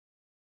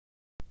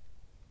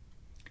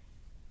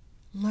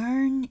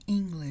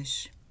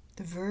English,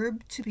 the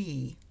verb to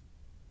be,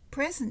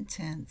 present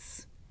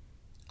tense,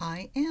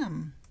 I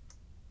am.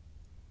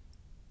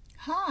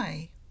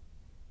 Hi,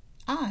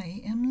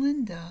 I am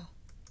Linda.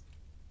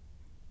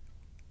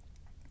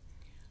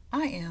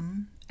 I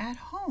am at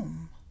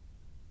home.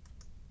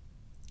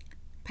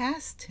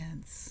 Past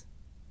tense,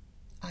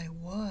 I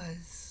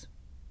was.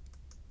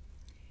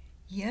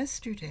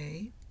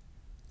 Yesterday,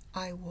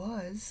 I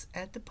was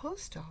at the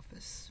post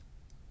office.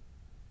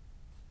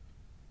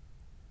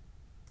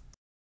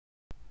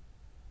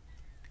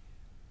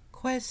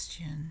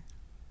 Question,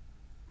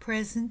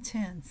 present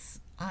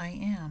tense, I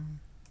am.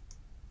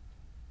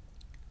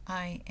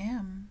 I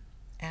am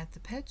at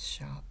the pet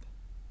shop.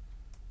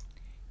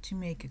 To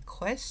make a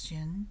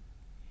question,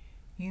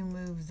 you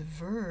move the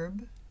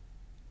verb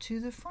to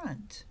the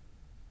front.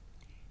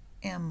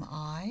 Am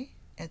I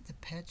at the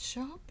pet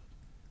shop?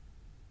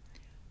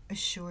 A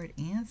short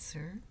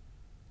answer,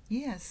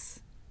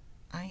 yes,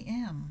 I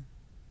am.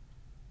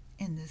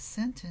 In the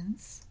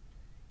sentence,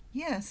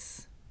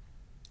 yes,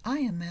 I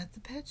am at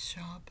the pet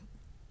shop.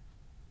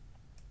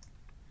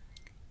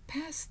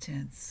 Past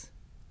tense,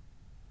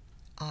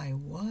 I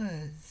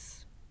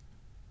was.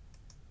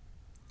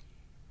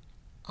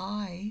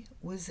 I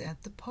was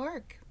at the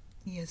park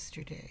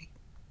yesterday.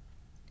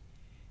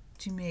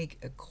 To make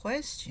a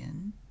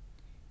question,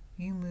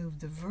 you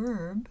move the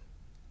verb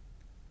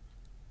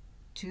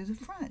to the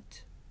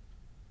front.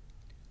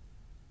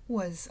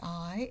 Was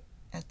I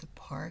at the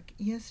park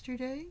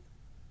yesterday?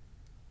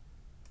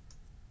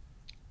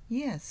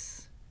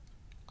 Yes,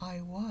 I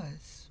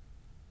was.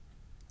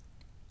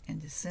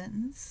 And the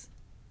sentence,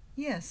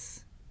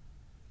 yes,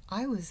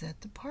 I was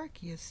at the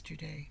park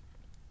yesterday.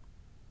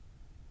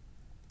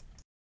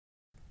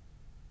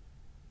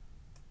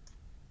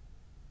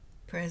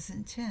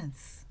 Present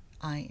tense,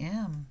 I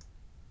am.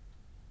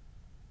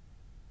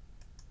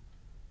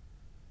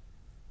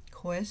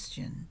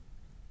 Question,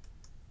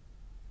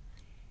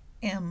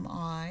 am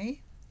I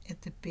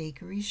at the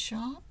bakery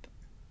shop?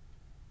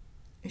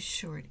 A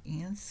short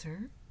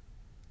answer,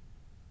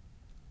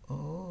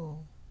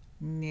 oh,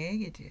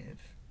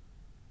 negative.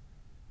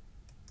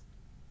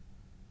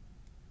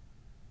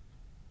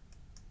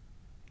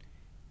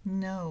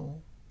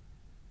 No,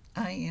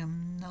 I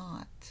am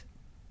not.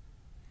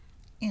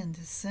 And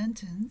the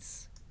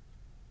sentence,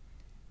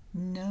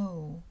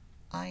 no,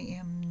 I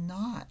am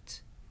not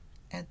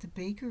at the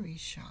bakery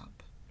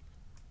shop.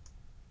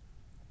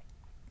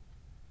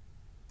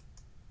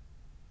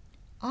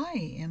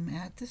 I am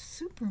at the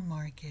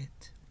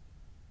supermarket.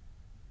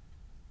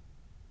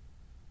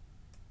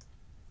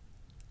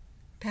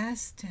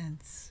 Past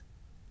tense,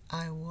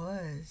 I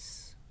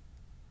was.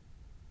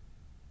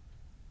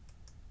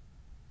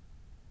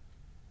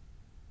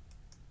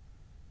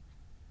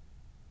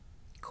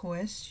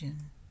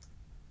 Question,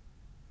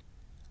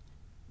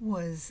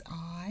 was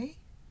I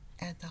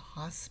at the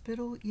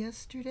hospital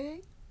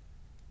yesterday?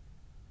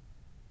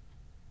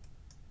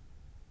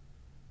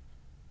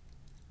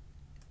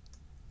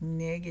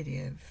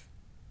 Negative.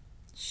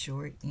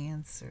 Short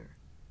answer.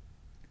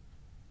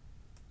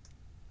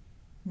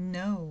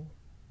 No,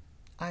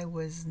 I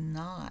was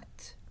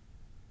not.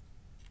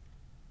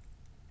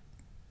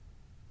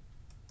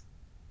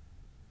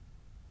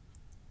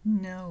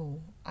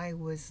 No, I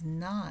was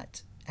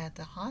not at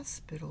the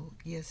hospital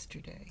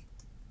yesterday.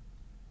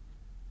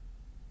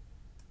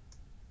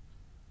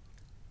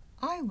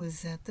 I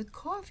was at the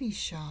coffee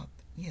shop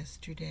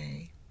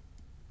yesterday.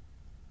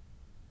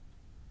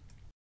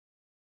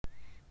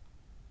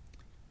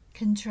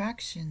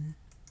 Contraction.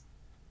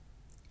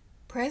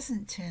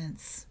 Present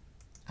tense,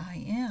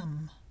 I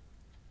am.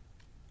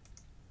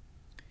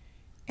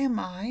 Am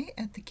I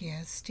at the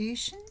gas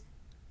station?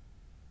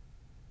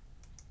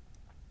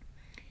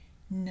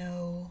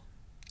 No,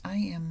 I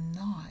am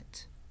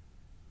not.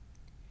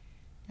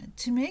 Now,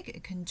 to make a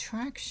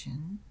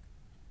contraction,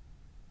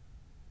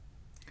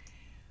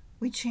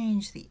 we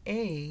change the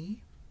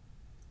A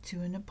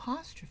to an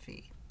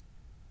apostrophe.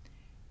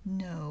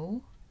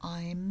 No,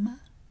 I'm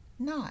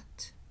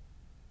not.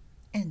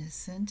 In a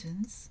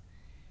sentence,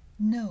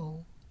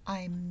 no,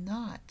 I'm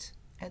not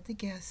at the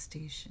gas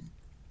station.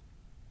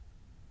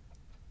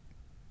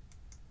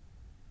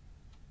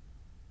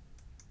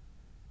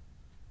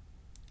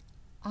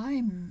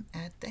 I'm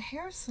at the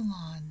hair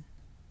salon.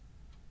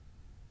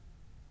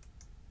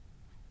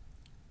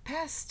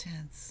 Past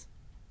tense,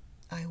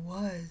 I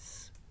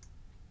was.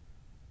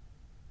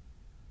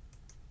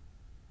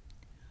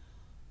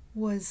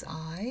 Was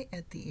I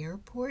at the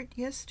airport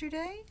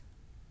yesterday?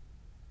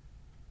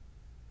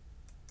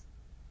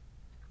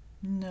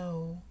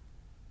 No,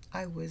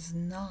 I was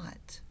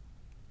not.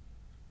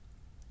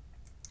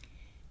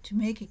 To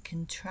make a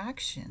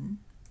contraction,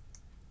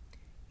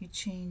 you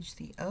change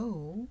the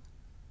O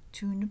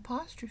to an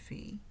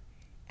apostrophe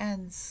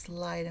and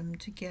slide them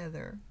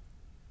together.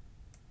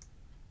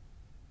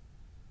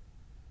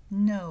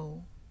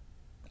 No,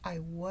 I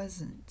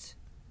wasn't.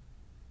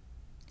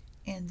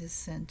 And the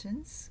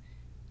sentence,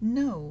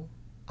 no,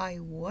 I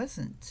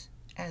wasn't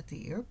at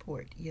the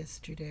airport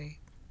yesterday.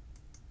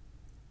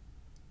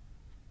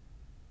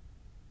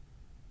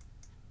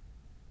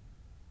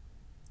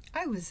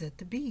 I was at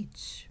the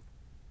beach.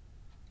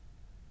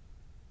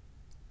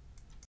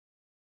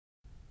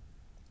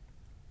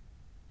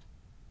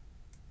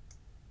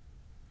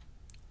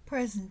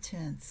 Present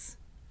tense.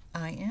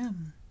 I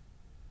am.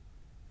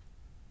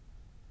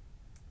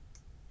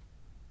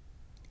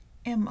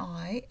 Am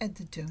I at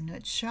the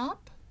donut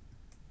shop?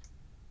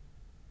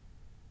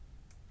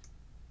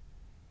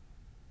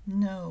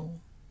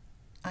 No,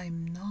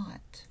 I'm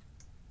not.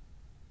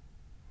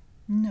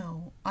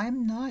 No,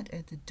 I'm not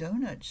at the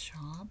donut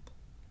shop.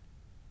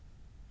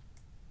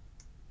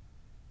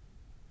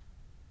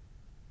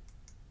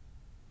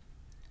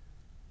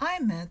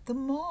 I'm at the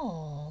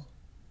mall.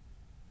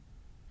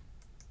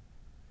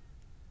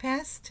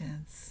 Past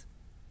tense.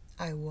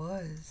 I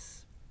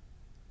was.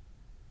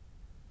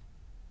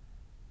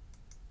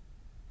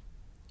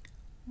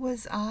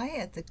 Was I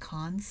at the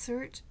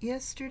concert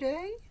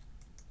yesterday?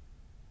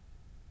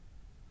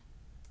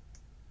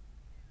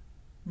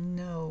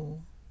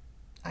 No,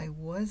 I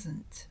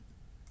wasn't.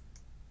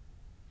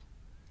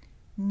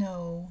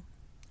 No,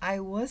 I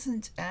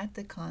wasn't at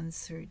the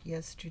concert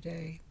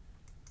yesterday.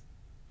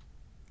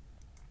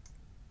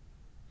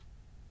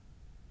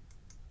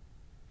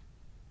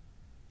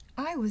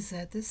 I was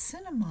at the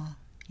cinema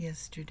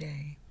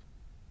yesterday.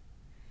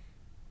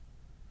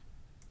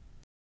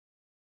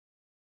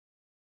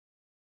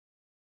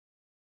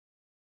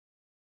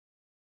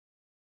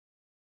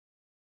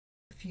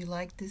 If you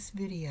like this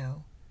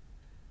video,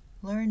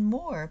 learn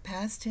more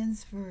past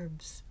tense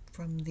verbs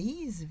from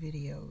these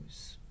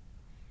videos.